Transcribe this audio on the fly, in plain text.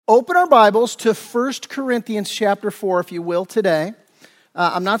open our Bibles to 1 Corinthians chapter 4, if you will, today.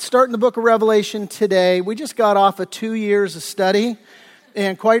 I'm not starting the book of Revelation today. We just got off of 2 years of study,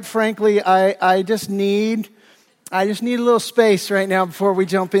 and quite frankly, I just need a little space right now before we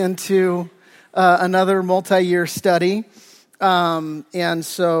jump into another multi-year study. And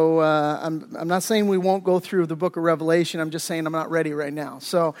so I'm not saying we won't go through the book of Revelation. I'm just saying I'm not ready right now.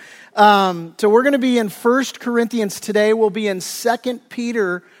 So we're going to be in 1 Corinthians today. We'll be in 2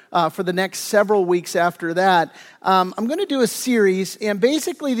 Peter for the next several weeks after that. I'm going to do a series, and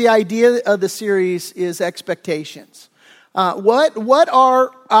basically the idea of the series is expectations. What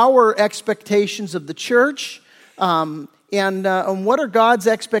are our expectations of the church? And what are God's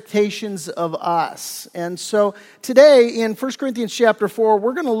expectations of us? And so today in 1 Corinthians chapter 4,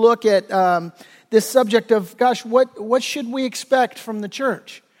 we're going to look at this subject of, gosh, what should we expect from the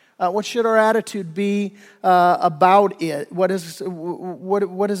church? What should our attitude be about it? What is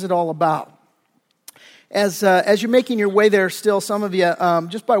it all about? As you're making your way there still, some of you,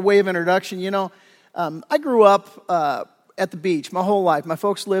 just by way of introduction, I grew up at the beach my whole life. My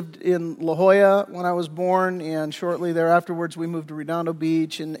folks lived in La Jolla when I was born, and shortly thereafterwards we moved to Redondo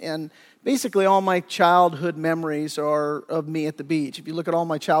Beach, and basically all my childhood memories are of me at the beach. If you look at all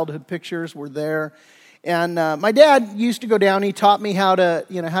my childhood pictures, we're there. And my dad used to go down. He taught me how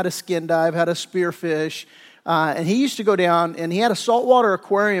to skin dive, how to spearfish, and he used to go down, and he had a saltwater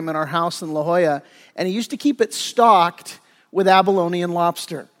aquarium in our house in La Jolla, and he used to keep it stocked with abalone and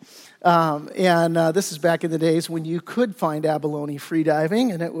lobster. This is back in the days when you could find abalone free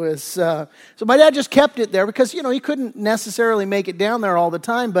diving, and it was so my dad just kept it there because he couldn't necessarily make it down there all the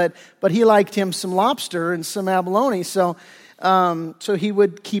time, but he liked him some lobster and some abalone, so he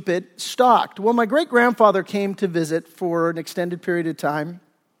would keep it stocked. Well, my great grandfather came to visit for an extended period of time,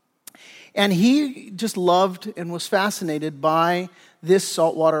 and he just loved and was fascinated by this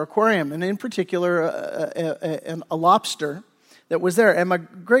saltwater aquarium, and in particular a lobster that was there. And my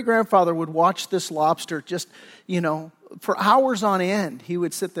great-grandfather would watch this lobster just, for hours on end. He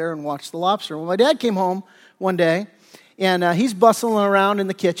would sit there and watch the lobster. Well, my dad came home one day, and he's bustling around in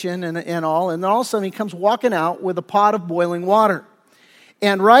the kitchen and all of a sudden he comes walking out with a pot of boiling water.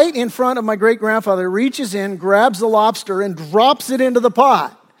 And right in front of my great-grandfather, reaches in, grabs the lobster, and drops it into the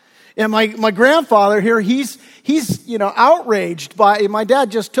pot. And my grandfather here, he's outraged by, my dad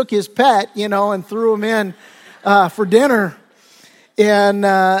just took his pet, and threw him in for dinner. And,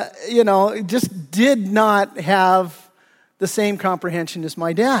 just did not have the same comprehension as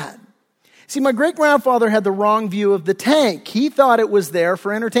my dad. See, my great-grandfather had the wrong view of the tank. He thought it was there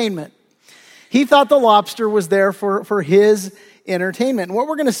for entertainment. He thought the lobster was there for his entertainment. And what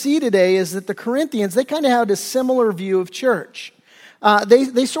we're going to see today is that the Corinthians, they kind of had a similar view of church.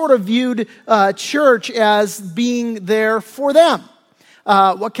 They sort of viewed church as being there for them.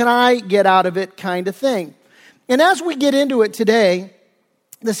 What can I get out of it kind of thing. And as we get into it today,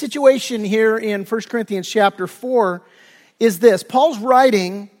 the situation here in 1 Corinthians chapter 4 is this. Paul's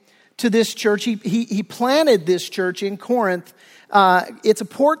writing to this church. He planted this church in Corinth. It's a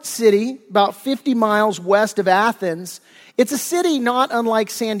port city about 50 miles west of Athens. It's a city not unlike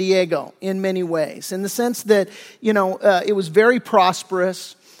San Diego in many ways, in the sense that, it was very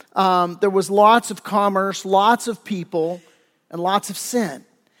prosperous. There was lots of commerce, lots of people, and lots of sin.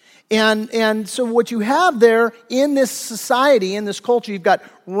 And so what you have there in this society, in this culture, you've got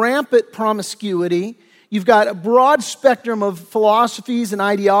rampant promiscuity, you've got a broad spectrum of philosophies and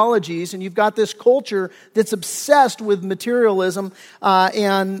ideologies, and you've got this culture that's obsessed with materialism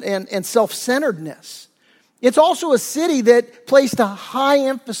and self-centeredness. It's also a city that placed a high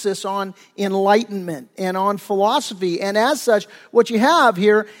emphasis on enlightenment and on philosophy. And as such, what you have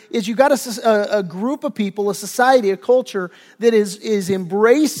here is you've got a group of people, a society, a culture that is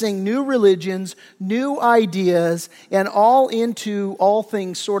embracing new religions, new ideas, and all into all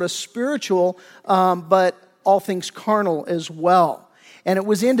things sort of spiritual, but all things carnal as well. And it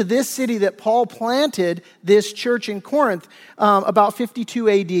was into this city that Paul planted this church in Corinth about 52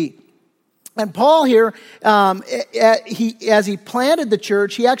 A.D., And Paul here, as he planted the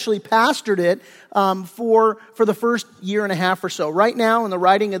church, he actually pastored it for the first year and a half or so. Right now, in the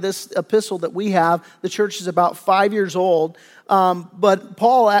writing of this epistle that we have, the church is about 5 years old. But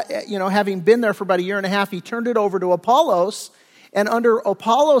Paul, having been there for about a year and a half, he turned it over to Apollos. And under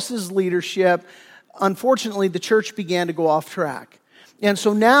Apollos' leadership, unfortunately, the church began to go off track. And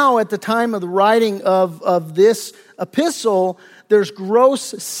so now, at the time of the writing of this epistle, there's gross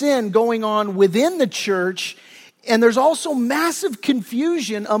sin going on within the church, and there's also massive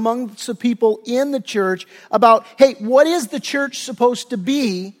confusion amongst the people in the church about, hey, what is the church supposed to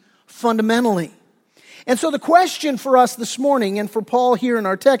be fundamentally? And so the question for us this morning, and for Paul here in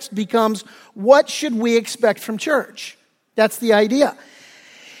our text, becomes, what should we expect from church? That's the idea.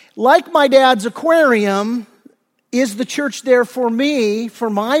 Like my dad's aquarium, is the church there for me, for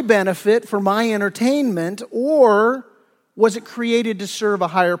my benefit, for my entertainment, or was it created to serve a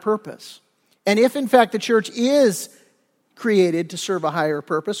higher purpose? And if, in fact, the church is created to serve a higher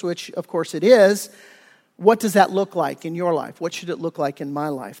purpose, which, of course, it is, what does that look like in your life? What should it look like in my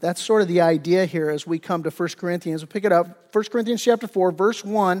life? That's sort of the idea here as we come to 1 Corinthians. We'll pick it up. 1 Corinthians chapter 4, verse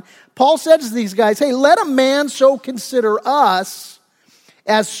 1. Paul says to these guys, hey, let a man so consider us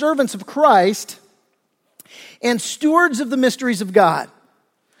as servants of Christ and stewards of the mysteries of God.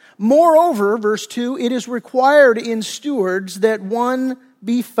 Moreover, verse 2, it is required in stewards that one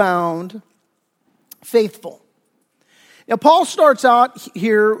be found faithful. Now, Paul starts out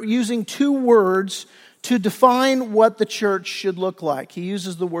here using two words to define what the church should look like. He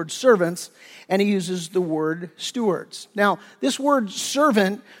uses the word servants and he uses the word stewards. Now, this word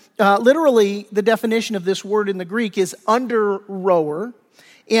servant, literally the definition of this word in the Greek is under rower.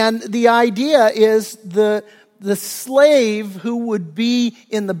 And the idea is the slave who would be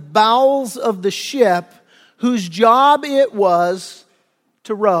in the bowels of the ship, whose job it was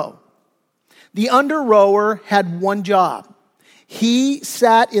to row. The under rower had one job. He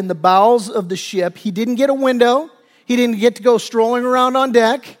sat in the bowels of the ship. He didn't get a window. He didn't get to go strolling around on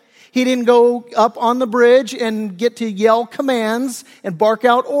deck. He didn't go up on the bridge and get to yell commands and bark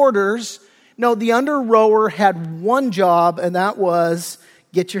out orders. No, the under rower had one job, and that was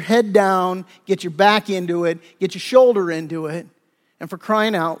get your head down, get your back into it, get your shoulder into it, and for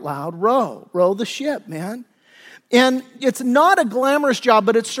crying out loud, row. Row the ship, man. And it's not a glamorous job,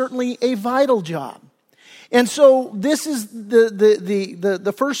 but it's certainly a vital job. And so this is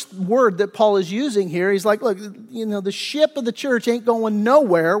the first word that Paul is using here. He's like, look, the ship of the church ain't going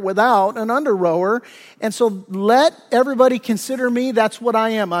nowhere without an under rower. And so let everybody consider me, that's what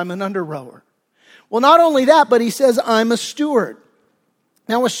I am. I'm an under rower. Well, not only that, but he says, I'm a steward.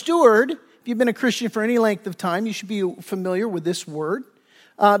 Now, a steward, if you've been a Christian for any length of time, you should be familiar with this word.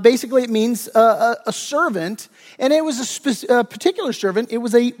 Basically, it means a servant, and it was a particular servant. It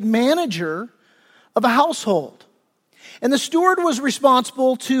was a manager of a household. And the steward was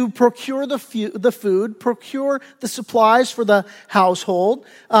responsible to procure the food, procure the supplies for the household,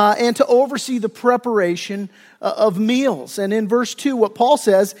 and to oversee the preparation of meals. And in verse 2, what Paul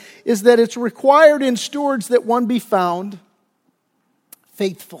says is that it's required in stewards that one be found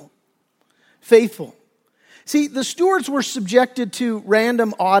faithful. Faithful. See, the stewards were subjected to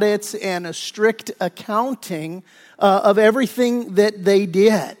random audits and a strict accounting of everything that they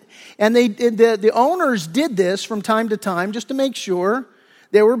did. And the owners did this from time to time just to make sure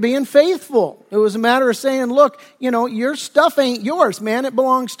they were being faithful. It was a matter of saying, look, your stuff ain't yours, man. It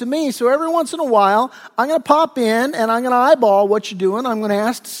belongs to me. So every once in a while, I'm going to pop in and I'm going to eyeball what you're doing. I'm going to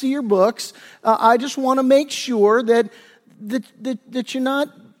ask to see your books. I just want to make sure that you're not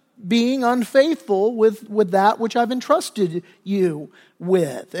being unfaithful with that which I've entrusted you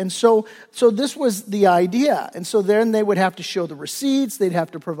with. And so this was the idea. And so then they would have to show the receipts, they'd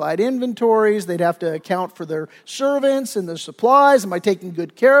have to provide inventories, they'd have to account for their servants and their supplies. Am I taking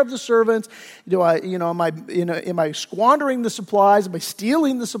good care of the servants? Am I squandering the supplies? Am I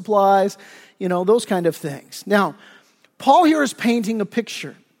stealing the supplies? Those kind of things. Now, Paul here is painting a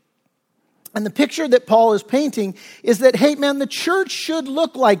picture. And the picture that Paul is painting is that, hey, man, the church should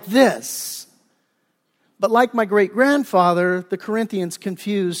look like this. But like my great-grandfather, the Corinthians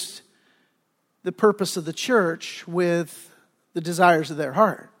confused the purpose of the church with the desires of their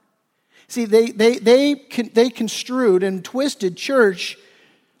heart. See, they construed and twisted church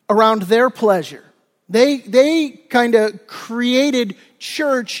around their pleasure. They kind of created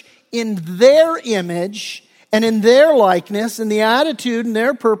church in their image and in their likeness, and the attitude and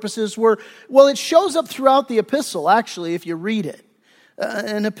their purposes were, well, it shows up throughout the epistle, actually, if you read it.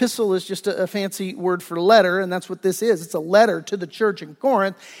 An epistle is just a fancy word for letter, and that's what this is. It's a letter to the church in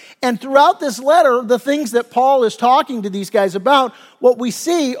Corinth. And throughout this letter, the things that Paul is talking to these guys about, what we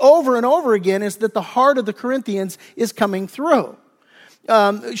see over and over again is that the heart of the Corinthians is coming through.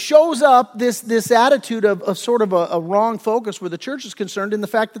 Shows up this attitude of sort of a wrong focus where the church is concerned in the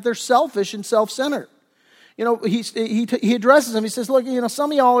fact that they're selfish and self-centered. He addresses them. He says, look,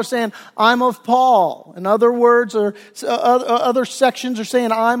 some of y'all are saying, I'm of Paul. In other words, or other sections are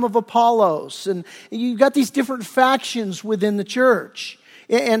saying, I'm of Apollos. And you've got these different factions within the church.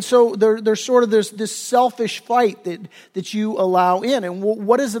 And so there's sort of this selfish fight that you allow in. And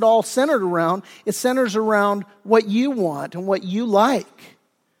what is it all centered around? It centers around what you want and what you like.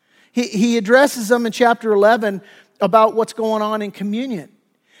 He addresses them in chapter 11 about what's going on in communion.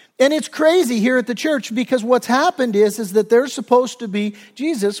 And it's crazy here at the church because what's happened is that they're supposed to be,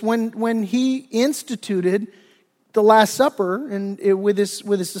 Jesus, when he instituted the Last Supper and with his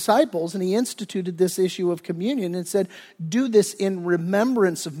disciples, and he instituted this issue of communion and said, do this in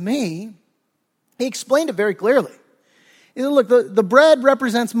remembrance of me, he explained it very clearly. He said, look, the bread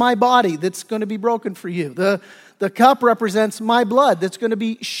represents my body that's going to be broken for you. The cup represents my blood that's going to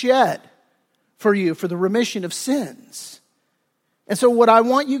be shed for you for the remission of sins. And so what I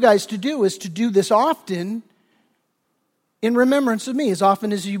want you guys to do is to do this often in remembrance of me. As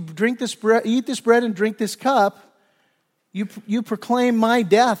often as you drink this bread, eat this bread and drink this cup, you proclaim my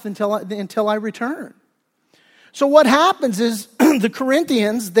death until I return. So what happens is the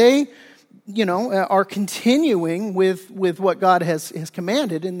Corinthians, they are continuing with what God has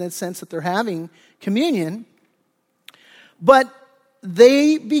commanded in the sense that they're having communion. But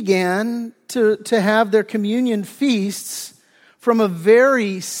they began to have their communion feasts from a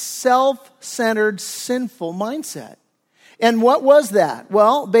very self-centered, sinful mindset. And what was that?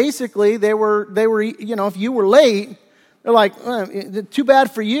 Well, basically, they were if you were late, they're like, too bad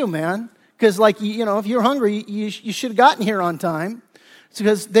for you, man. Because if you're hungry, you should have gotten here on time. It's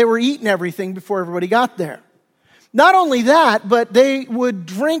because they were eating everything before everybody got there. Not only that, but they would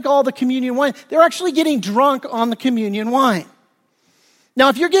drink all the communion wine. They're actually getting drunk on the communion wine. Now,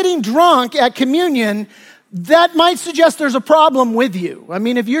 if you're getting drunk at communion, that might suggest there's a problem with you. I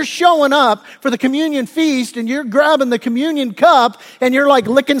mean, if you're showing up for the communion feast and you're grabbing the communion cup and you're like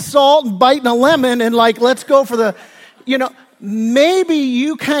licking salt and biting a lemon and like, let's go for the, maybe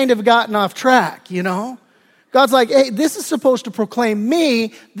you kind of gotten off track, God's like, hey, this is supposed to proclaim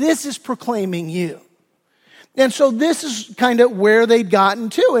me. This is proclaiming you. And so this is kind of where they'd gotten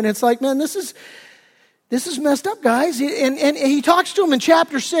to. And it's like, man, this is messed up, guys. And he talks to them in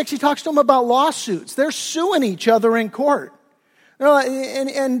chapter 6. He talks to them about lawsuits. They're suing each other in court.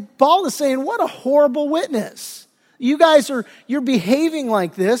 And Paul is saying, what a horrible witness. You guys you're behaving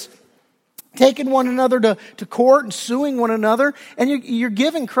like this, taking one another to court and suing one another, and you're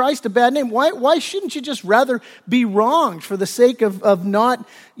giving Christ a bad name. Why shouldn't you just rather be wronged for the sake of not,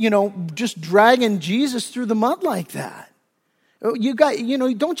 just dragging Jesus through the mud like that? You guys,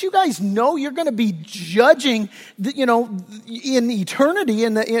 don't you guys know you're going to be judging, in eternity,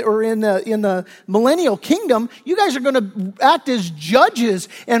 in the millennial kingdom? You guys are going to act as judges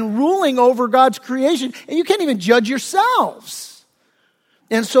and ruling over God's creation, and you can't even judge yourselves.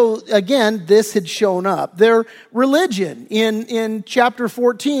 And so, again, this had shown up. Their religion in chapter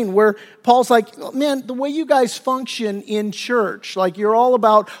 14, where Paul's like, man, the way you guys function in church, like you're all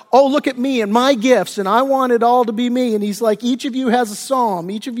about, oh, look at me and my gifts, and I want it all to be me. And he's like, each of you has a psalm,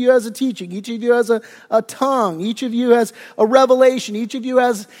 each of you has a teaching, each of you has a tongue, each of you has a revelation, each of you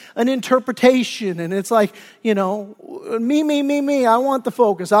has an interpretation. And it's like, me, I want the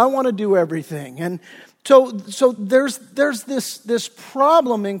focus, I want to do everything. And So there's this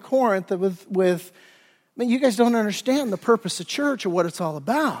problem in Corinth with you guys don't understand the purpose of church or what it's all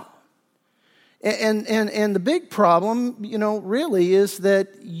about. And the big problem, really is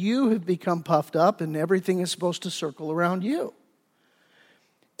that you have become puffed up and everything is supposed to circle around you.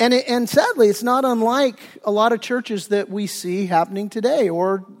 And sadly, it's not unlike a lot of churches that we see happening today,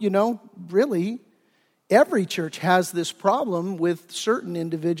 or, really every church has this problem with certain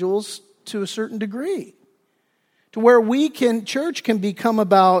individuals to a certain degree, to where church can become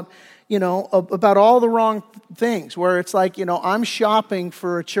about all the wrong things, where it's like, I'm shopping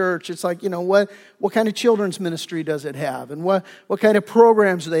for a church. It's like, what kind of children's ministry does it have? And what kind of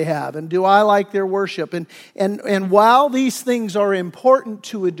programs do they have? And do I like their worship? And while these things are important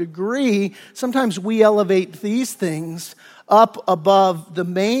to a degree, sometimes we elevate these things up above the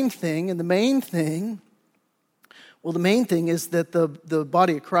main thing, and the main thing is that the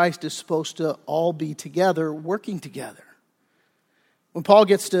body of Christ is supposed to all be together, working together. When Paul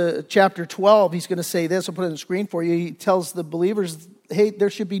gets to chapter 12, he's going to say this. I'll put it on the screen for you. He tells the believers, hey, there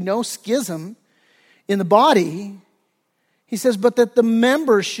should be no schism in the body. He says, but that the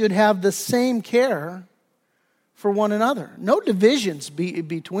members should have the same care for one another. No divisions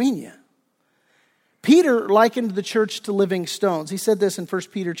between you. Peter likened the church to living stones. He said this in 1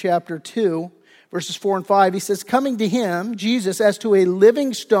 Peter chapter 2. Verses 4 and 5, he says, coming to him, Jesus, as to a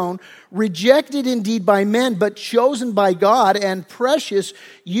living stone, rejected indeed by men, but chosen by God and precious,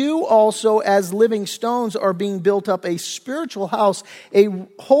 you also as living stones are being built up a spiritual house, a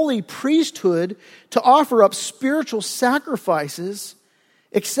holy priesthood, to offer up spiritual sacrifices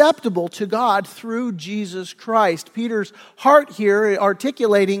acceptable to God through Jesus Christ. Peter's heart here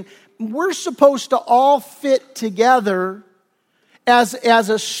articulating, we're supposed to all fit together as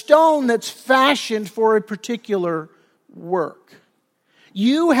a stone that's fashioned for a particular work.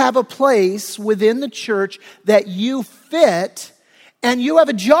 You have a place within the church that you fit, and you have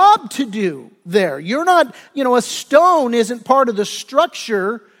a job to do there. You're not, a stone isn't part of the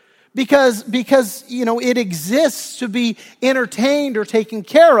structure because it exists to be entertained or taken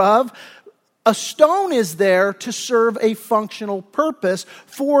care of. A stone is there to serve a functional purpose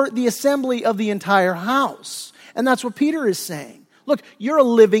for the assembly of the entire house. And that's what Peter is saying. Look, you're a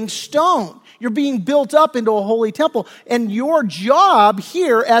living stone. You're being built up into a holy temple. And your job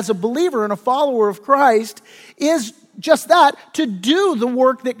here as a believer and a follower of Christ is just that, to do the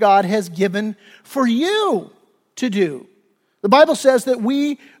work that God has given for you to do. The Bible says that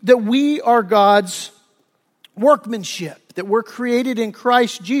we are God's workmanship, that we're created in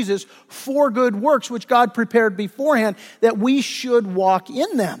Christ Jesus for good works, which God prepared beforehand, that we should walk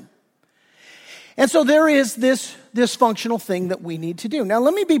in them. And so there is this functional thing that we need to do. Now,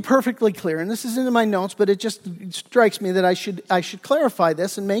 let me be perfectly clear, and this is in my notes, but it just strikes me that I should clarify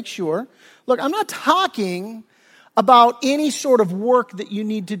this and make sure. Look, I'm not talking about any sort of work that you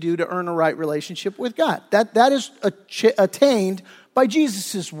need to do to earn a right relationship with God. That is attained by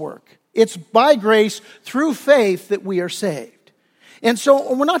Jesus' work. It's by grace through faith that we are saved. And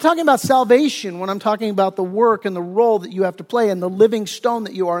so we're not talking about salvation when I'm talking about the work and the role that you have to play and the living stone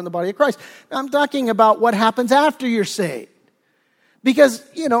that you are in the body of Christ. I'm talking about what happens after you're saved. Because,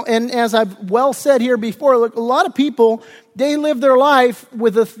 and as I've well said here before, look, a lot of people, they live their life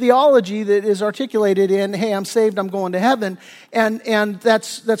with a theology that is articulated in, hey, I'm saved, I'm going to heaven. And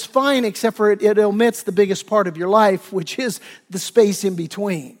that's fine, except for it omits the biggest part of your life, which is the space in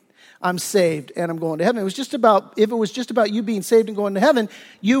between. I'm saved and I'm going to heaven. If it was just about you being saved and going to heaven,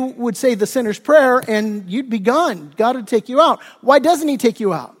 you would say the sinner's prayer and you'd be gone. God would take you out. Why doesn't he take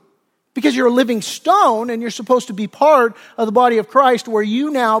you out? Because you're a living stone and you're supposed to be part of the body of Christ, where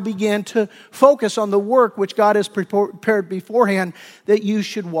you now begin to focus on the work which God has prepared beforehand that you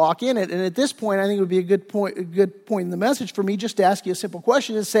should walk in it. And at this point, I think it would be a good point in the message for me just to ask you a simple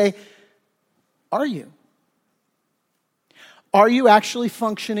question and say, are you? Are you actually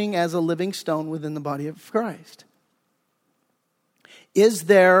functioning as a living stone within the body of Christ? Is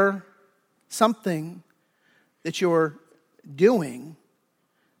there something that you're doing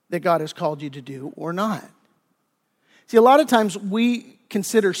that God has called you to do or not? See, a lot of times we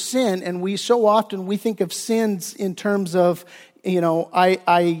consider sin, and we think of sins in terms of,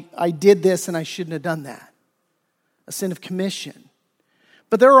 I did this and I shouldn't have done that. A sin of commission.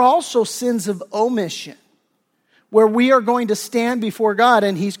 But there are also sins of omission, where we are going to stand before God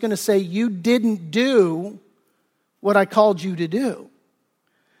and he's going to say, you didn't do what I called you to do.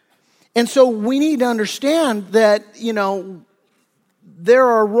 And so we need to understand that, there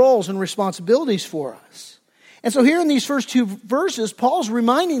are roles and responsibilities for us. And so here in these first two verses, Paul's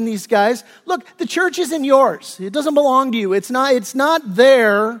reminding these guys, look, the church isn't yours. It doesn't belong to you. It's not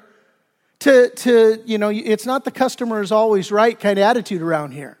there it's not the customer is always right kind of attitude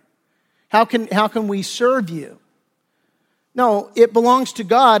around here. How can we serve you? No, it belongs to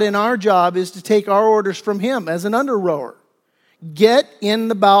God, and our job is to take our orders from him as an under-rower. Get in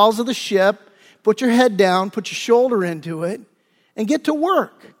the bowels of the ship, put your head down, put your shoulder into it, and get to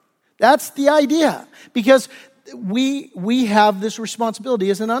work. That's the idea. Because we have this responsibility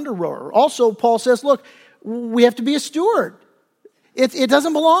as an under-rower. Also, Paul says, look, we have to be a steward. It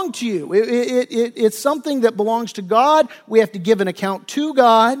doesn't belong to you. It's something that belongs to God. We have to give an account to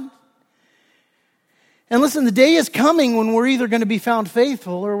God. And listen, the day is coming when we're either going to be found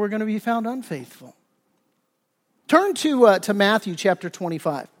faithful or we're going to be found unfaithful. Turn to Matthew chapter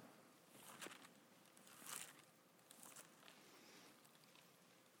 25.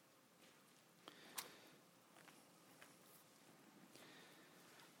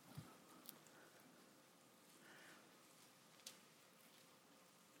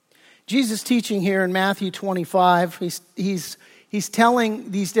 Jesus teaching here in Matthew 25, he's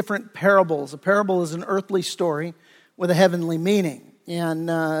telling these different parables. A parable is an earthly story with a heavenly meaning.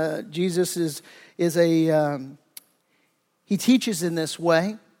 And Jesus he teaches in this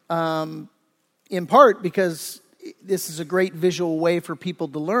way, in part because this is a great visual way for people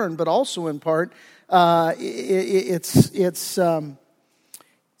to learn, but also in part,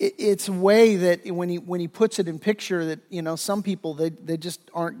 it's a way that when he puts it in picture that, some people, they just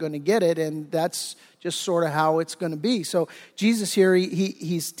aren't going to get it, and that's just sort of how it's going to be. So Jesus here,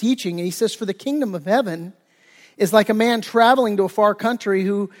 he's teaching, and he says, for the kingdom of heaven is like a man traveling to a far country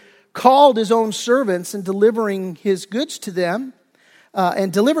who called his own servants and delivered his goods to them.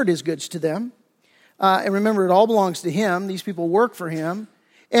 And remember, it all belongs to him. These people work for him.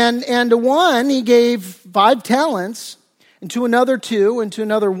 And to one, he gave 5 talents, and to another 2, and to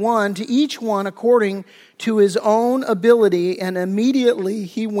another 1, to each one according to his own ability, and immediately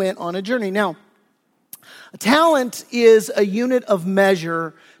he went on a journey. Now, a talent is a unit of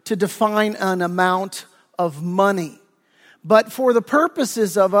measure to define an amount of money. But for the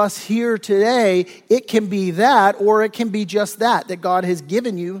purposes of us here today, it can be that, or it can be just that God has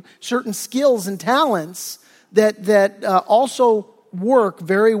given you certain skills and talents that also work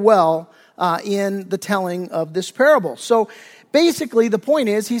very well in the telling of this parable. So basically the point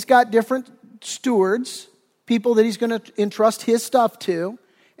is he's got different stewards, people that he's going to entrust his stuff to.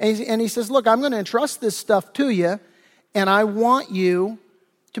 And he says, look, I'm going to entrust this stuff to you, and I want you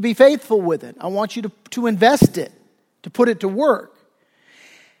to be faithful with it. I want you to invest it, to put it to work.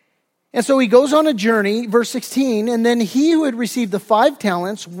 And so he goes on a journey, verse 16, and then he who had received the 5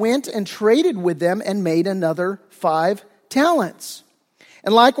 talents went and traded with them and made another 5 talents.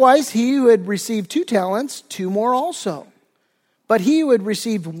 And likewise, he who had received 2 talents, 2 more also. But he who had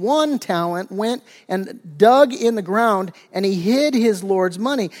received 1 talent went and dug in the ground, and he hid his Lord's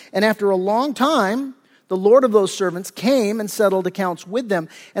money. And after a long time, the Lord of those servants came and settled accounts with them.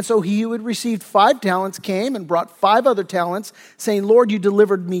 And so he who had received 5 talents came and brought 5 other talents, saying, Lord, you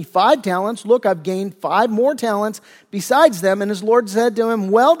delivered me 5 talents. Look, I've gained 5 more talents besides them. And his Lord said to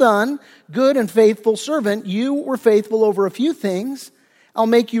him, well done, good and faithful servant. You were faithful over a few things. I'll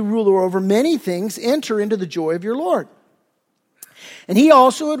make you ruler over many things. Enter into the joy of your Lord. And he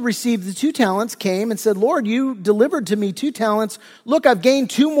also had received the 2 talents, came and said, Lord, you delivered to me 2 talents. Look, I've gained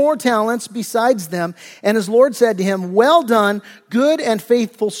 2 more talents besides them. And his Lord said to him, well done, good and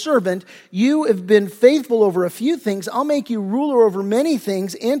faithful servant. You have been faithful over a few things. I'll make you ruler over many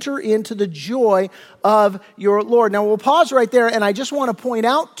things. Enter into the joy of your Lord. Now we'll pause right there, and I just want to point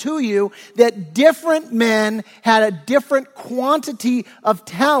out to you that different men had a different quantity of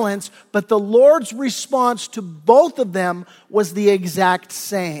talents, but the Lord's response to both of them was the exact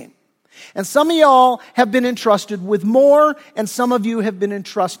same. And some of y'all have been entrusted with more, and some of you have been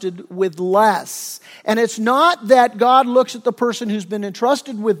entrusted with less. And it's not that God looks at the person who's been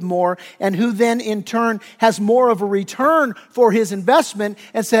entrusted with more and who then in turn has more of a return for his investment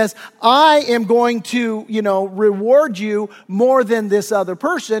and says, I am going to, reward you more than this other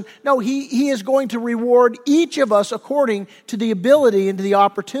person. No, he is going to reward each of us according to the ability and to the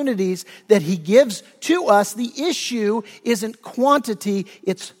opportunities that he gives to us. The issue isn't quantity,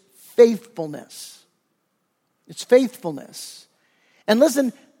 it's faithfulness. It's faithfulness. And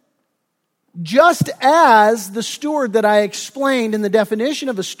listen, just as the steward that I explained in the definition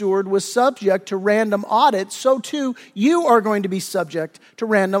of a steward was subject to random audits, so too you are going to be subject to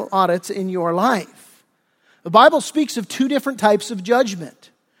random audits in your life. The Bible speaks of 2 different types of judgment.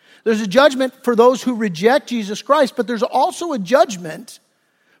 There's a judgment for those who reject Jesus Christ, but there's also a judgment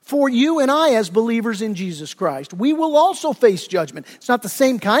for you and I as believers in Jesus Christ. We will also face judgment. It's not the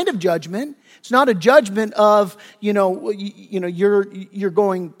same kind of judgment. It's not a judgment of, you're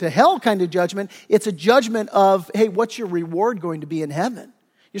going to hell kind of judgment. It's a judgment of, hey, what's your reward going to be in heaven?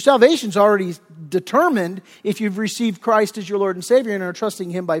 Your salvation's already determined if you've received Christ as your Lord and Savior and are trusting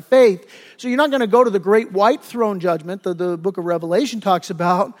Him by faith. So you're not going to go to the great white throne judgment that the book of Revelation talks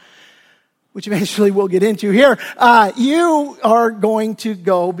about, which eventually we'll get into here. You are going to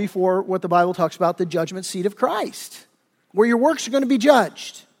go before what the Bible talks about, the judgment seat of Christ, where your works are going to be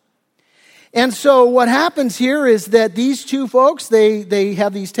judged. And so what happens here is that these 2 folks, they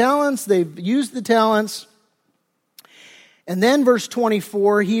have these talents, they've used the talents. And then verse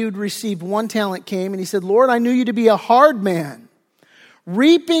 24, he who'd received 1 talent came and he said, Lord, I knew you to be a hard man,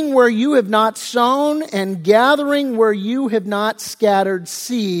 reaping where you have not sown and gathering where you have not scattered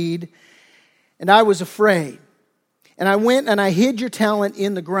seed. And I was afraid. And I went and I hid your talent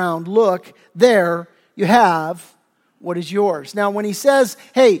in the ground. Look, there you have what is yours. Now, when he says,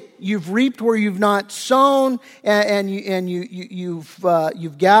 hey, you've reaped where you've not sown, and you've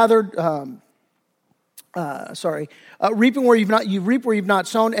gathered, reaping where you've reaped where you've not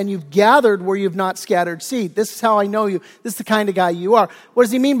sown, and you've gathered where you've not scattered seed. This is how I know you. This is the kind of guy you are. What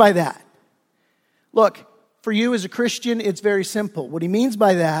does he mean by that? Look, for you as a Christian, it's very simple. What he means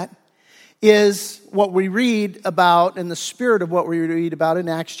by that is what we read about in the spirit of what we read about in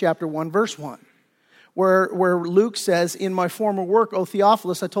Acts chapter 1, verse 1. Where Luke says, in my former work, O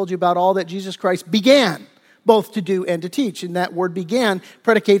Theophilus, I told you about all that Jesus Christ began both to do and to teach. And that word began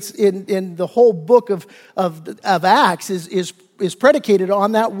predicates in the whole book of Acts is predicated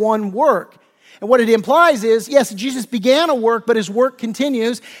on that one work. And what it implies is, yes, Jesus began a work, but his work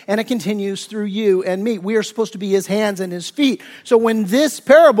continues, and it continues through you and me. We are supposed to be his hands and his feet. So when this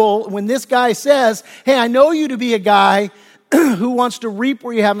guy says, hey, I know you to be a guy who wants to reap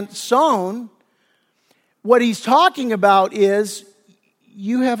where you haven't sown, What he's talking about is,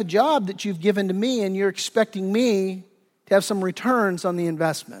 you have a job that you've given to me, and you're expecting me to have some returns on the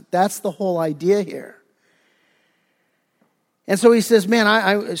investment. That's the whole idea here. And so he says, man,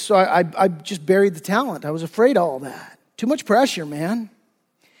 I just buried the talent. I was afraid of all that. Too much pressure, man.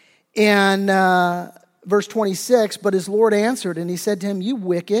 And verse 26, but his Lord answered, and he said to him, you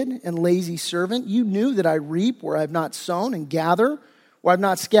wicked and lazy servant, you knew that I reap where I have not sown and gather where I have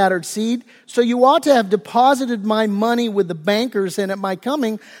not scattered seed. So you ought to have deposited my money with the bankers, and at my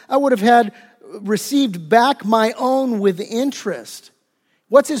coming I would have received back my own with interest.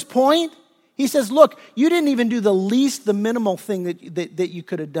 What's his point? He says, look, you didn't even do the minimal thing that you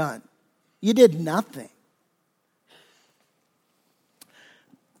could have done. You did nothing.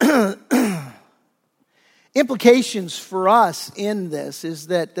 Implications for us in this is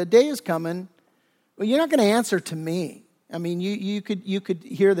that the day is coming, well, you're not going to answer to me. I mean, you could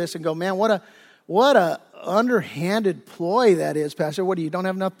hear this and go, man, what a underhanded ploy that is, Pastor. What, you don't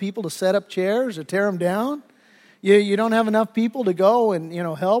have enough people to set up chairs or tear them down? You don't have enough people to go and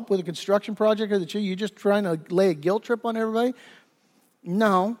help with a construction project, or that you're just trying to lay a guilt trip on everybody?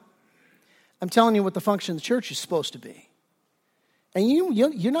 No. I'm telling you what the function of the church is supposed to be. And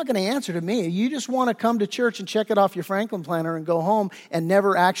you're not going to answer to me. You just want to come to church and check it off your Franklin planner and go home and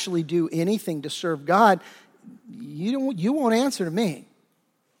never actually do anything to serve God. You won't answer to me.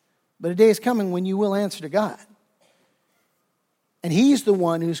 But a day is coming when you will answer to God. And he's the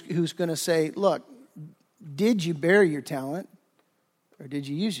one who's going to say, look, did you bury your talent, or did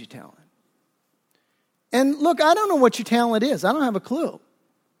you use your talent? And look, I don't know what your talent is. I don't have a clue.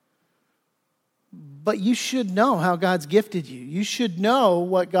 But you should know how God's gifted you. You should know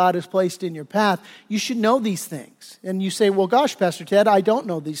what God has placed in your path. You should know these things. And you say, well, gosh, Pastor Ted, I don't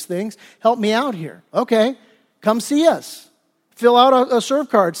know these things. Help me out here. Okay, come see us. Fill out a serve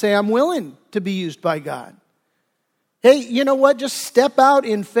card. Say, I'm willing to be used by God. Hey, you know what? Just step out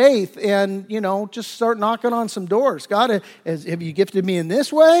in faith and, just start knocking on some doors. God, have you gifted me in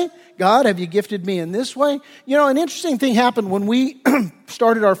this way? God, have you gifted me in this way? An interesting thing happened when we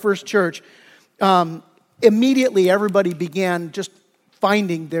started our first church. Immediately everybody began just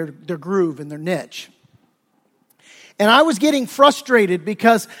finding their groove and their niche. And I was getting frustrated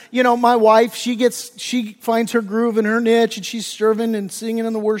because, my wife, she finds her groove and her niche, and she's serving and singing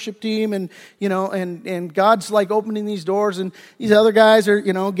in the worship team, and, and God's like opening these doors, and these other guys are,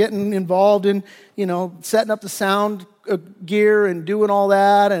 getting involved in, setting up the sound gear and doing all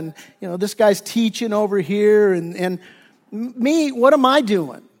that. And, this guy's teaching over here, and me, what am I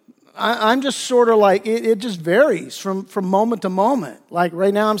doing? I'm just sort of like, it just varies from moment to moment. Like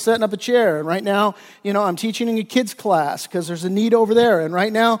right now I'm setting up a chair, and right now, I'm teaching in a kids class because there's a need over there. And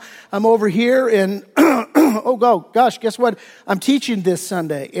right now I'm over here and, gosh, guess what? I'm teaching this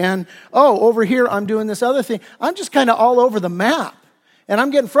Sunday. And, over here I'm doing this other thing. I'm just kind of all over the map. And I'm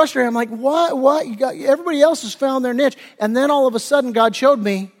getting frustrated. I'm like, what? Everybody else has found their niche. And then all of a sudden God showed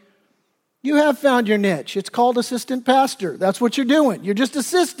me, you have found your niche. It's called assistant pastor. That's what you're doing. You're just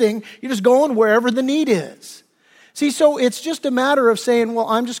assisting. You're just going wherever the need is. See, so it's just a matter of saying, well,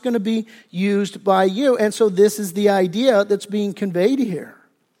 I'm just going to be used by you. And so this is the idea that's being conveyed here.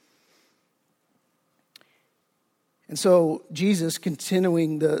 And so Jesus,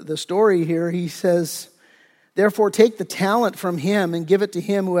 continuing the story here, he says, therefore, take the talent from him and give it to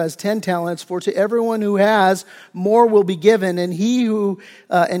him who has 10 talents. For to everyone who has, more will be given, and he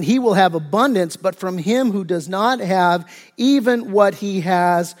will have abundance. But from him who does not have, even what he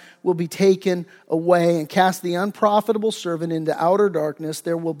has will be taken away. And cast the unprofitable servant into outer darkness.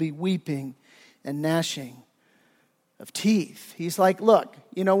 There will be weeping and gnashing of teeth. He's like, look,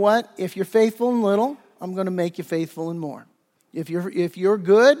 you know what? If you're faithful in little, I'm going to make you faithful in more. If you're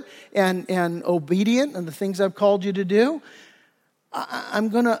good and obedient in the things I've called you to do,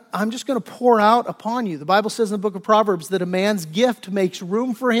 I'm just gonna pour out upon you. The Bible says in the book of Proverbs that a man's gift makes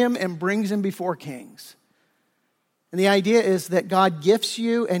room for him and brings him before kings. And the idea is that God gifts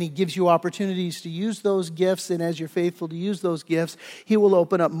you, and he gives you opportunities to use those gifts, and as you're faithful to use those gifts, he will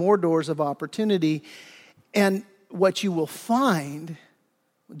open up more doors of opportunity. And what you will find,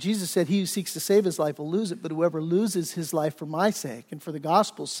 Jesus said, he who seeks to save his life will lose it, but whoever loses his life for my sake and for the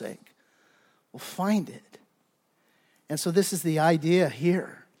gospel's sake will find it. And so this is the idea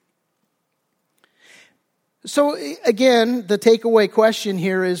here. So again, the takeaway question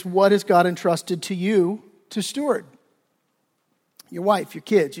here is, what has God entrusted to you to steward? Your wife, your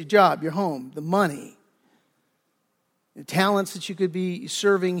kids, your job, your home, the money, the talents that you could be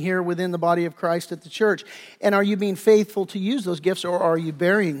serving here within the body of Christ at the church. And are you being faithful to use those gifts, or are you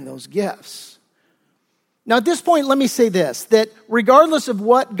burying those gifts? Now at this point, let me say this, that regardless of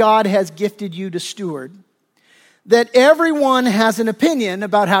what God has gifted you to steward, that everyone has an opinion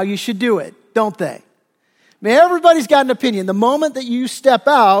about how you should do it, don't they? I mean, everybody's got an opinion. The moment that you step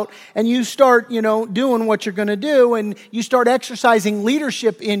out and you start, doing what you're going to do and you start exercising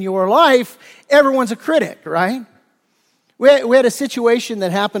leadership in your life, everyone's a critic, right? We had a situation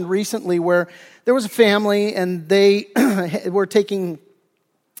that happened recently where there was a family and they were taking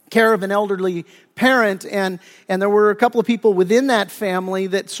care of an elderly parent, and there were a couple of people within that family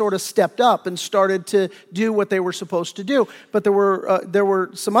that sort of stepped up and started to do what they were supposed to do. But there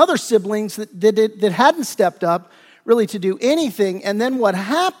were some other siblings that hadn't stepped up really to do anything. And then what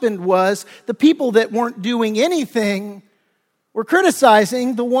happened was the people that weren't doing anything were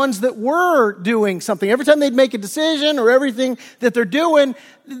criticizing the ones that were doing something. Every time they'd make a decision or everything that they're doing,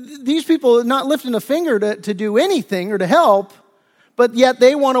 these people are not lifting a finger to do anything or to help. But yet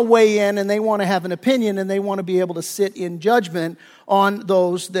they want to weigh in and they want to have an opinion and they want to be able to sit in judgment on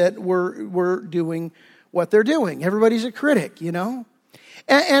those that were doing what they're doing. Everybody's a critic,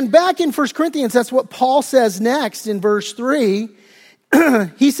 And back in 1 Corinthians, that's what Paul says next in verse 3.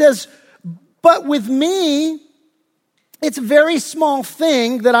 He says, "But with me, it's a very small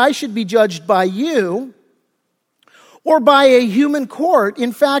thing that I should be judged by you or by a human court.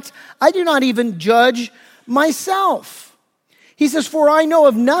 In fact, I do not even judge myself." He says, "For I know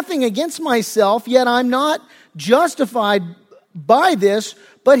of nothing against myself, yet I'm not justified by this,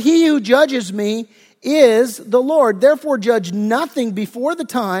 but he who judges me is the Lord. Therefore judge nothing before the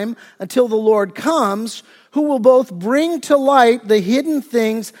time until the Lord comes, who will both bring to light the hidden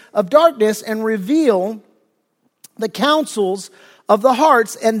things of darkness and reveal the counsels of the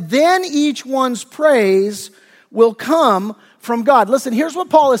hearts, and then each one's praise will come from God." Listen, here's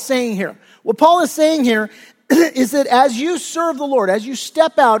what Paul is saying here. What Paul is saying here is that as you serve the Lord, as you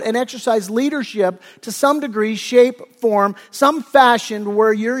step out and exercise leadership to some degree, shape, form, some fashion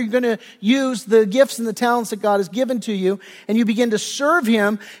where you're going to use the gifts and the talents that God has given to you, and you begin to serve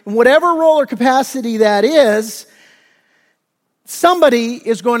Him in whatever role or capacity that is, somebody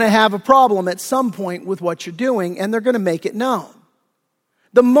is going to have a problem at some point with what you're doing, and they're going to make it known.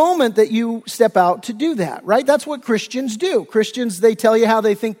 The moment that you step out to do that, right? That's what Christians do. Christians, they tell you how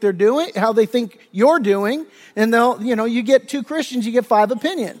they think they're doing, how they think you're doing, and they'll, you get 2 Christians, you get 5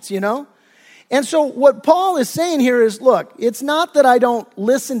 opinions, And so what Paul is saying here is, look, it's not that I don't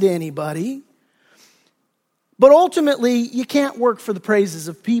listen to anybody, but ultimately you can't work for the praises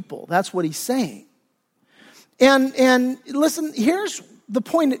of people. That's what he's saying. And listen, here's the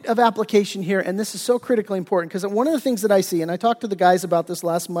point of application here, and this is so critically important, because one of the things that I see, and I talked to the guys about this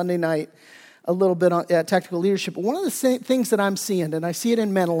last Monday night a little bit on tactical leadership, but one of the things that I'm seeing, and I see it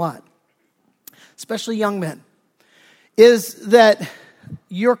in men a lot, especially young men, is that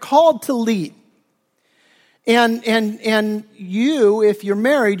you're called to lead. And you, if you're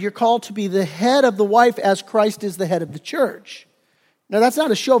married, you're called to be the head of the wife as Christ is the head of the church. Now, that's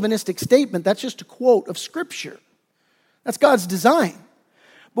not a chauvinistic statement. That's just a quote of Scripture. That's God's design.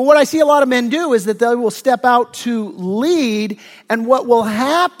 But what I see a lot of men do is that they will step out to lead, and what will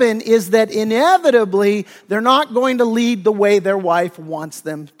happen is that inevitably they're not going to lead the way their wife wants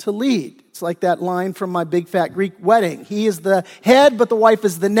them to lead. It's like that line from My Big Fat Greek Wedding. He is the head, but the wife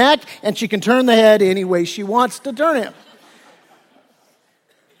is the neck, and she can turn the head any way she wants to turn him.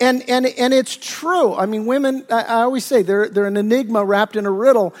 And it's true. I mean, women, I always say, they're an enigma wrapped in a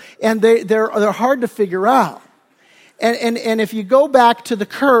riddle, and they're hard to figure out. And if you go back to the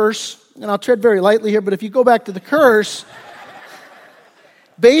curse, and I'll tread very lightly here, but if you go back to the curse,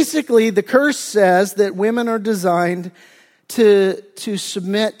 basically the curse says that women are designed to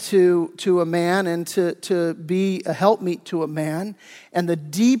submit to a man and to be a helpmeet to a man. And the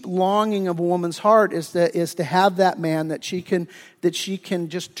deep longing of a woman's heart is to have that man that she can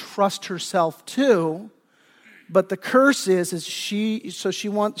just trust herself to. But the curse is she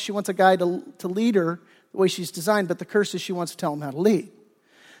wants a guy to lead her the way she's designed, but the curse is she wants to tell him how to lead.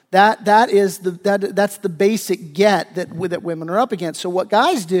 That's the basic get that women are up against. So what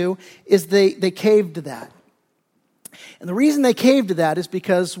guys do is they cave to that. And the reason they cave to that is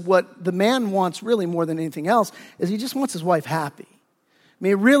because what the man wants really more than anything else is he just wants his wife happy. I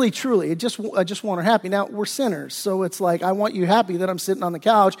mean, really, truly, I just want her happy. Now, we're sinners, so it's like, I want you happy that I'm sitting on the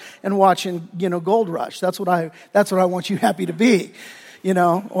couch and watching, Gold Rush. That's what I want you happy to be.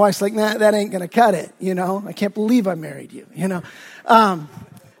 Wife's like, nah, that ain't going to cut it. I can't believe I married you.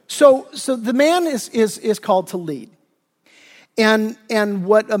 So the man is called to lead. And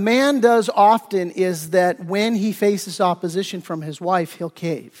what a man does often is that when he faces opposition from his wife, he'll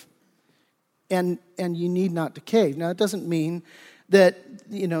cave. And you need not to cave. Now, it doesn't mean that,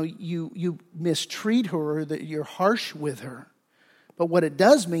 you mistreat her or that you're harsh with her. But what it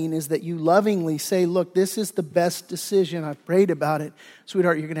does mean is that you lovingly say, look, this is the best decision. I've prayed about it.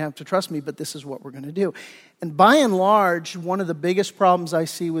 Sweetheart, you're going to have to trust me, but this is what we're going to do. And by and large, one of the biggest problems I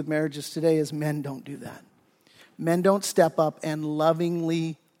see with marriages today is men don't do that. Men don't step up and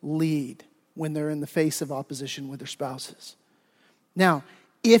lovingly lead when they're in the face of opposition with their spouses. Now,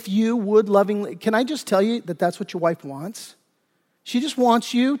 if you would lovingly, can I just tell you that that's what your wife wants? She just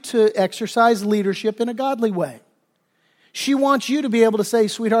wants you to exercise leadership in a godly way. She wants you to be able to say,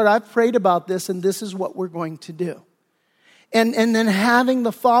 sweetheart, I've prayed about this and this is what we're going to do. And then having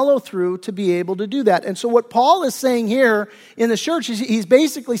the follow through to be able to do that. And so what Paul is saying here in the church is he's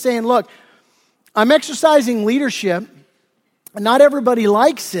basically saying, look, I'm exercising leadership. Not everybody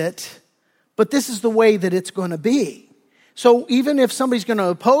likes it, but this is the way that it's going to be. So even if somebody's going to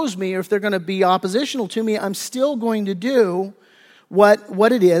oppose me or if they're going to be oppositional to me, I'm still going to do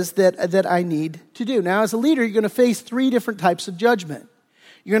what it is that I need to do. Now, as a leader, you're going to face three different types of judgment.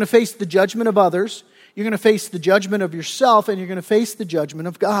 You're going to face the judgment of others, you're going to face the judgment of yourself, and you're going to face the judgment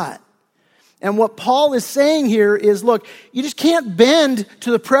of God. And what Paul is saying here is, look, you just can't bend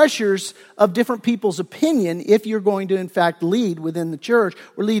to the pressures of different people's opinion if you're going to, in fact, lead within the church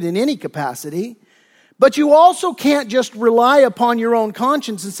or lead in any capacity. But you also can't just rely upon your own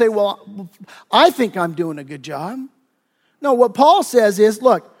conscience and say, well, I think I'm doing a good job. No, what Paul says is,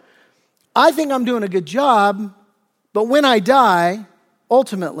 look, I think I'm doing a good job, but when I die,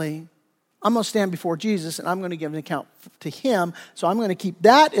 ultimately, I'm going to stand before Jesus and I'm going to give an account to him. So I'm going to keep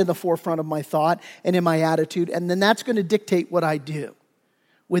that in the forefront of my thought and in my attitude, and then that's going to dictate what I do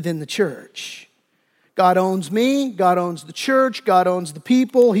within the church. God owns me, God owns the church, God owns the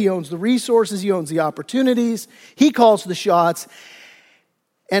people, he owns the resources, he owns the opportunities, he calls the shots,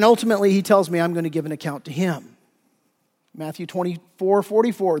 and ultimately he tells me I'm going to give an account to him. Matthew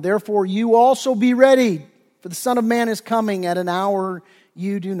 24:44, therefore you also be ready, for the Son of Man is coming at an hour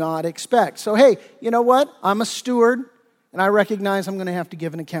you do not expect. So hey, you know what? I'm a steward, and I recognize I'm going to have to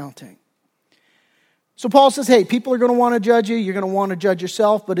give an accounting. So Paul says, hey, people are going to want to judge you, you're going to want to judge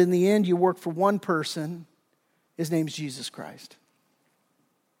yourself, but in the end you work for one person. His name's Jesus Christ.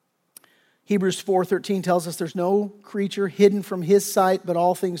 Hebrews 4:13 tells us there's no creature hidden from his sight, but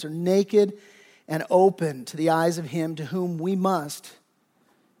all things are naked and open to the eyes of him to whom we must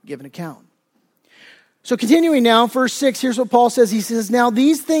give an account. So continuing now, verse 6, here's what Paul says. He says, now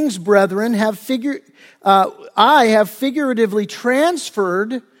these things, brethren, I have figuratively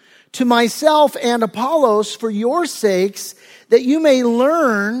transferred to myself and Apollos for your sakes, that you may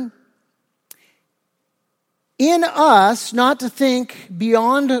learn in us not to think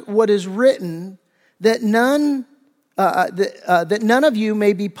beyond what is written, that none of you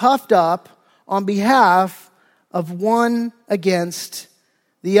may be puffed up on behalf of one against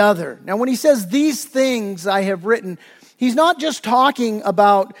the other. Now, when he says these things I have written, he's not just talking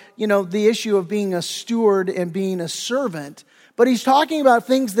about, the issue of being a steward and being a servant, but he's talking about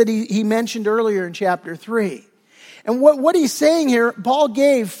things that he mentioned earlier in chapter 3. And what he's saying here, Paul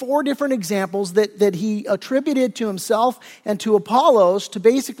gave 4 different examples that he attributed to himself and to Apollos to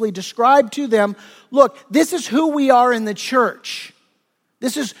basically describe to them, look, this is who we are in the church.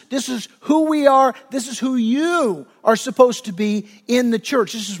 This is who we are. This is who you are supposed to be in the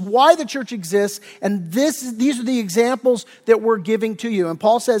church. This is why the church exists. And these are the examples that we're giving to you. And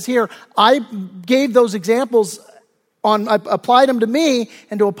Paul says here, I gave those examples I applied them to me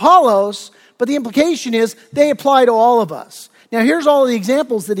and to Apollos, but the implication is they apply to all of us. Now here's all the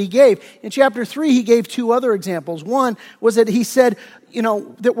examples that he gave. In chapter 3, he gave 2 other examples. One was that he said,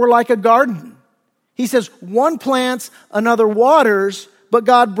 that we're like a garden. He says, one plants, another waters, but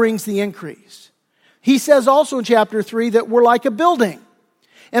God brings the increase. He says also in chapter 3 that we're like a building.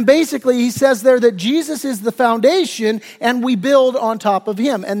 And basically he says there that Jesus is the foundation and we build on top of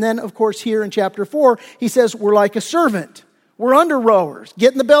him. And then of course here in chapter 4, he says we're like a servant. We're under rowers.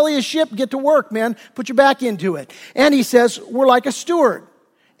 Get in the belly of the ship, get to work, man. Put your back into it. And he says we're like a steward.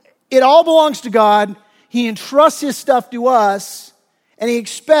 It all belongs to God. He entrusts his stuff to us and he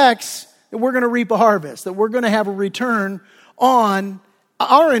expects that we're going to reap a harvest, that we're going to have a return on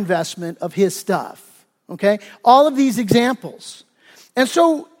our investment of his stuff, okay? All of these examples. And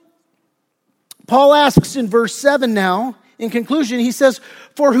so Paul asks in verse 7 now, in conclusion, he says,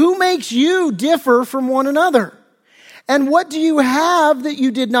 for who makes you differ from one another? And what do you have that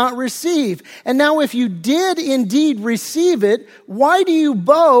you did not receive? And now if you did indeed receive it, why do you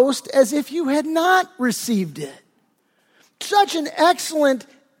boast as if you had not received it? Such an excellent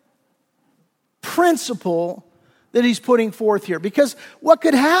principle that he's putting forth here. Because what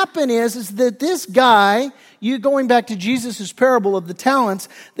could happen is that this guy, you going back to Jesus' parable of the talents,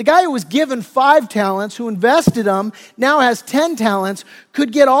 the guy who was given 5 talents, who invested them, now has 10 talents,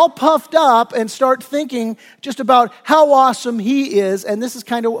 could get all puffed up and start thinking just about how awesome he is. And this is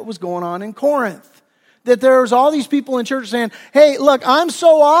kind of what was going on in Corinth. That there was all these people in church saying, hey, look, I'm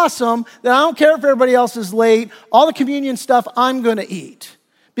so awesome that I don't care if everybody else is late. All the communion stuff I'm going to eat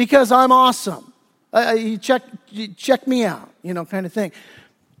because I'm awesome. You check me out, kind of thing.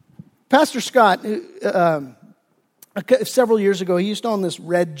 Pastor Scott, several years ago, he used to own this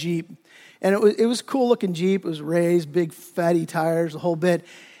red Jeep. And it was a cool-looking Jeep. It was raised, big, fatty tires, the whole bit.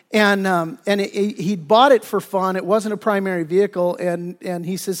 And he'd bought it for fun. It wasn't a primary vehicle. And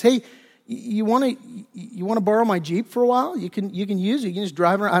he says, hey, you want to borrow my Jeep for a while? You can use it. You can just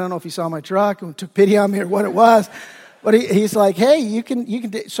drive around. I don't know if he saw my truck and took pity on me or what it was. But he's like, hey, you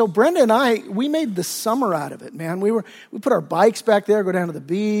can. So Brenda and I, we made the summer out of it, man. We put our bikes back there, go down to the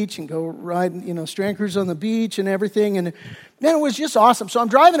beach and go ride, strand cruise on the beach and everything. And man, it was just awesome. So I'm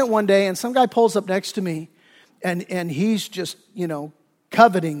driving it one day and some guy pulls up next to me and he's just,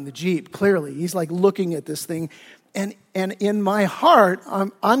 coveting the Jeep, clearly. He's like looking at this thing. And in my heart,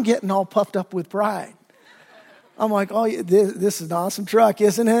 I'm getting all puffed up with pride. I'm like, oh, this is an awesome truck,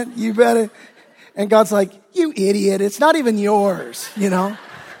 isn't it? You better. And God's like, you idiot, it's not even yours, and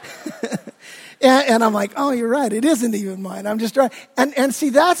I'm like, oh, you're right, it isn't even mine. I'm just trying. And see,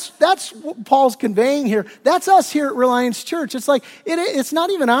 that's what Paul's conveying here. That's us here at Reliance Church. It's like, it's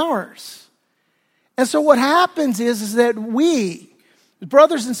not even ours. And so what happens is that we,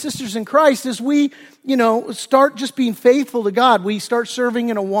 brothers and sisters in Christ, as we, start just being faithful to God, we start serving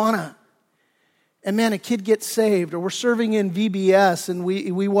in Awana. And man, a kid gets saved, or we're serving in VBS and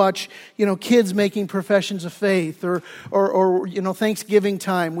we watch, kids making professions of faith, or Thanksgiving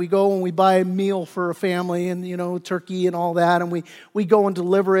time. We go and we buy a meal for a family and, turkey and all that. And we go and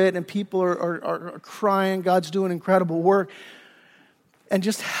deliver it and people are crying. God's doing incredible work. And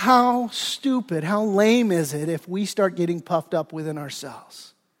just how stupid, how lame is it if we start getting puffed up within ourselves?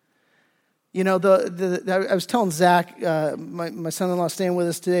 I was telling Zach, my son-in-law staying with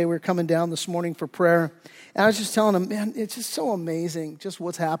us today, we were coming down this morning for prayer. And I was just telling him, man, it's just so amazing just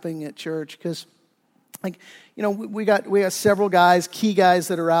what's happening at church. Because, we got several guys, key guys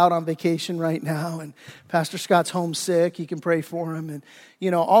that are out on vacation right now. And Pastor Scott's homesick. You can pray for him.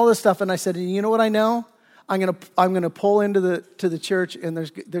 And, all this stuff. And I said, you know what I know? I'm gonna pull into the church, and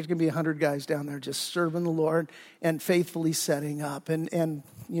there's gonna be 100 guys down there just serving the Lord and faithfully setting up. And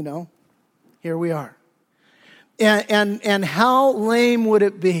here we are. And how lame would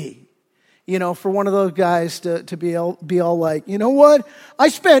it be, for one of those guys to be all like, you know what? I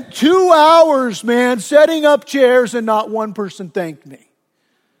spent 2 hours, man, setting up chairs and not one person thanked me.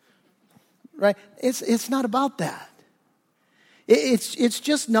 Right? It's not about that. It's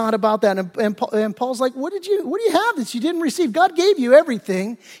just not about that. And Paul's like, what do you have that you didn't receive? God gave you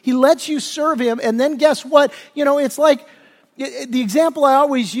everything. He lets you serve him. And then guess what? It's like, the example I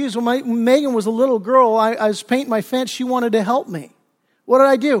always use when Megan was a little girl, I was painting my fence. She wanted to help me. What did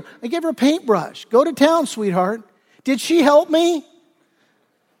I do? I gave her a paintbrush. Go to town, sweetheart. Did she help me?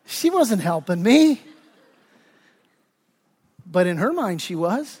 She wasn't helping me. But in her mind, she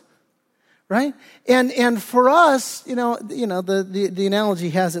was. Right? And for us, the analogy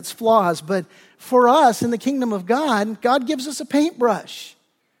has its flaws, but for us in the kingdom of God, God gives us a paintbrush.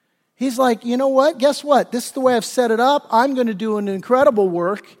 He's like, you know what? Guess what? This is the way I've set it up. I'm going to do an incredible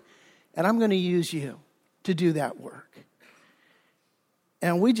work, and I'm going to use you to do that work.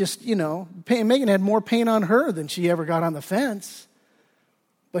 And we just, Megan had more paint on her than she ever got on the fence.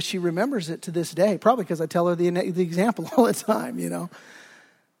 But she remembers it to this day, probably because I tell her the example all the time,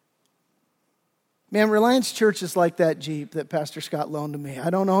 Man, Reliance Church is like that Jeep that Pastor Scott loaned to me. I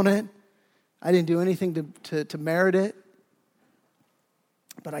don't own it. I didn't do anything to merit it.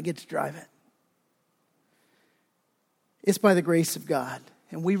 But I get to drive it. It's by the grace of God.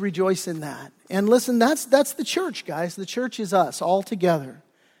 And we rejoice in that. And listen, that's the church, guys. The church is us all together.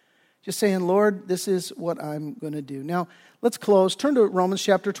 Just saying, Lord, this is what I'm going to do. Now, let's close. Turn to Romans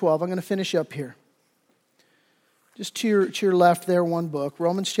chapter 12. I'm going to finish up here. Just to your left there, one book.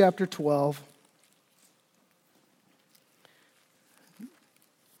 Romans chapter 12.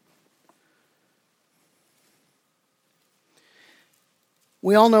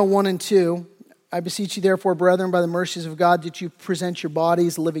 We all know 1 and 2. I beseech you, therefore, brethren, by the mercies of God, that you present your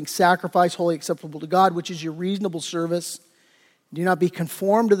bodies a living sacrifice, wholly acceptable to God, which is your reasonable service. Do not be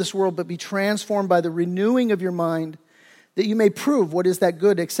conformed to this world, but be transformed by the renewing of your mind, that you may prove what is that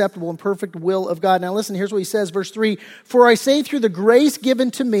good, acceptable, and perfect will of God. Now listen, here's what he says, verse 3. For I say through the grace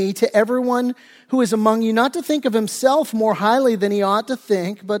given to me to everyone who is among you, not to think of himself more highly than he ought to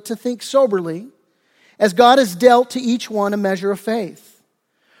think, but to think soberly, as God has dealt to each one a measure of faith.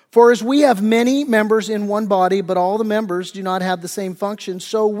 For as we have many members in one body, but all the members do not have the same function,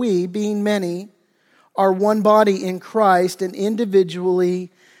 so we, being many, are one body in Christ and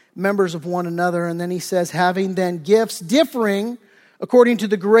individually members of one another. And then he says, having then gifts differing according to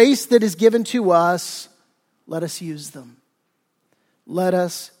the grace that is given to us, let us use them. Let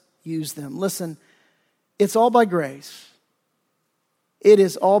us use them. Listen, it's all by grace. It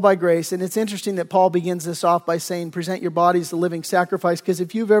is all by grace. And it's interesting that Paul begins this off by saying, present your bodies a living sacrifice, because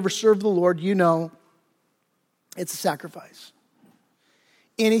if you've ever served the Lord, you know it's a sacrifice.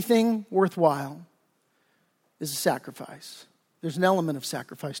 Anything worthwhile is a sacrifice. There's an element of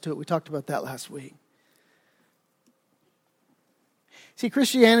sacrifice to it. We talked about that last week. See,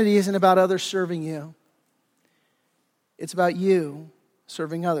 Christianity isn't about others serving you. It's about you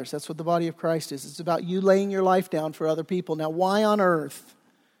serving others. That's what the body of Christ is. It's about you laying your life down for other people. Now, why on earth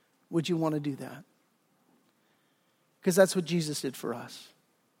would you want to do that? Because that's what Jesus did for us.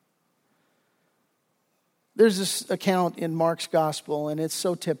 There's this account in Mark's gospel, and it's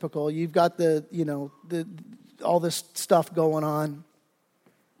so typical. You've got all this stuff going on.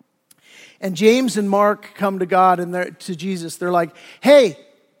 And James and Mark come to God and to Jesus. They're like, hey,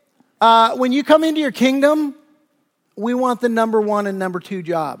 when you come into your kingdom, we want the number 1 and number 2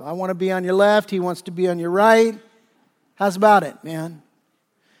 job. I want to be on your left. He wants to be on your right. How's about it, man?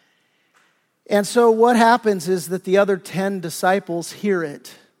 And so what happens is that the other 10 disciples hear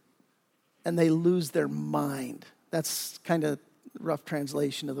it and they lose their mind. That's kind of rough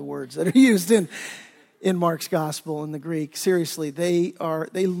translation of the words that are used in Mark's gospel in the Greek. Seriously, they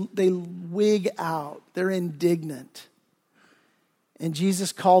wig out. They're indignant. And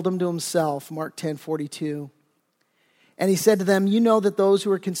Jesus called them to himself, Mark 10:42. And he said to them, you know that those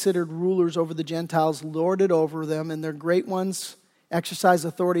who are considered rulers over the Gentiles lord it over them, and their great ones exercise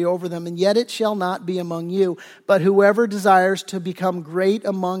authority over them, and yet it shall not be among you. But whoever desires to become great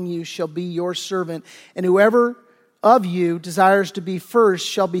among you shall be your servant, and whoever of you desires to be first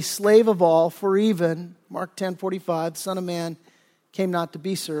shall be slave of all, for even, Mark 10:45, the Son of Man came not to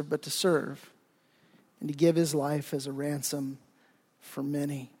be served, but to serve, and to give his life as a ransom for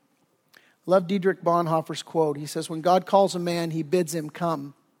many. I love Dietrich Bonhoeffer's quote. He says, when God calls a man, he bids him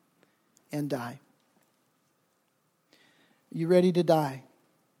come and die. Are you ready to die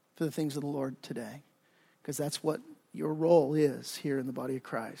for the things of the Lord today? Because that's what your role is here in the body of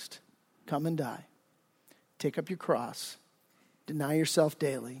Christ. Come and die. Take up your cross, deny yourself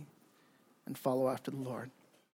daily, and follow after the Lord.